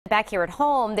Back here at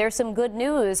home, there's some good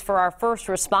news for our first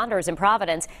responders in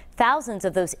Providence. Thousands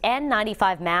of those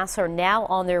N95 masks are now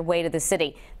on their way to the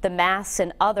city. The masks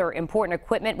and other important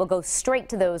equipment will go straight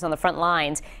to those on the front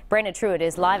lines. Brandon Truitt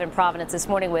is live in Providence this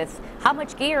morning with how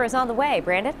much gear is on the way.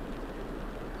 Brandon?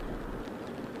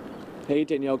 Hey,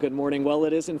 Danielle, good morning. Well,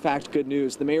 it is in fact good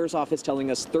news. The mayor's office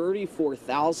telling us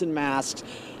 34,000 masks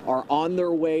are on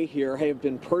their way here, have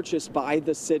been purchased by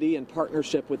the city in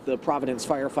partnership with the Providence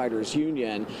Firefighters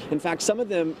Union. In fact, some of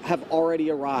them have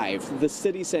already arrived. The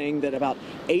city saying that about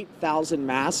 8,000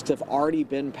 masks have already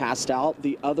been passed out.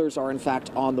 The others are in fact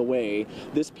on the way.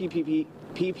 This PPE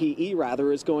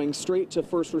is going straight to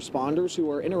first responders who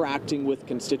are interacting with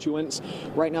constituents.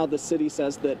 Right now, the city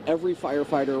says that every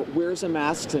firefighter wears a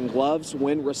mask and gloves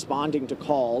when responding to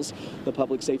calls. The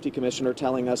Public Safety Commissioner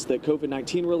telling us that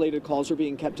COVID-19 related calls are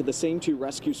being kept to the same two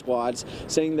rescue squads,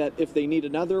 saying that if they need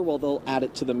another, well, they'll add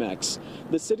it to the mix.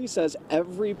 The city says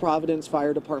every Providence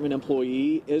Fire Department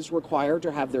employee is required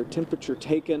to have their temperature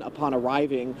taken upon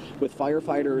arriving, with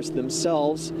firefighters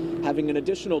themselves having an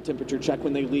additional temperature check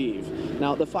when they leave.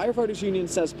 Now, the Firefighters Union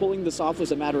says pulling this off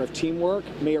was a matter of teamwork.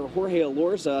 Mayor Jorge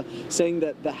Elorza saying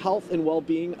that the health and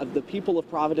well-being of the people of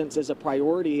Providence is a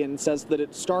priority, and says that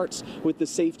it starts with the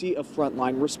safety of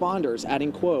frontline responders,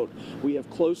 adding, quote, "We have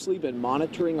closely been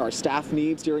monitoring our staff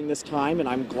needs during this time, and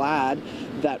I'm glad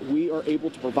that we are able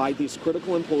to provide these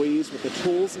critical employees with the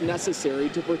tools necessary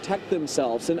to protect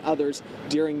themselves and others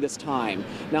during this time."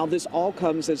 Now, this all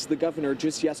comes as the governor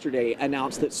just yesterday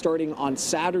announced that starting on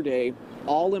Saturday,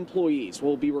 all employees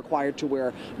will be required to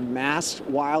wear masks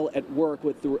while at work,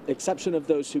 with the exception of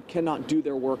those who cannot do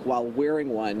their work while wearing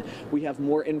one. We have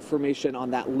more information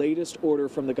on that latest order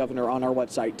from the governor on our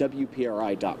website,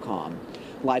 WPRI.com.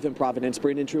 Live in Providence,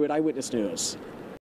 Brandon Truitt, Eyewitness News.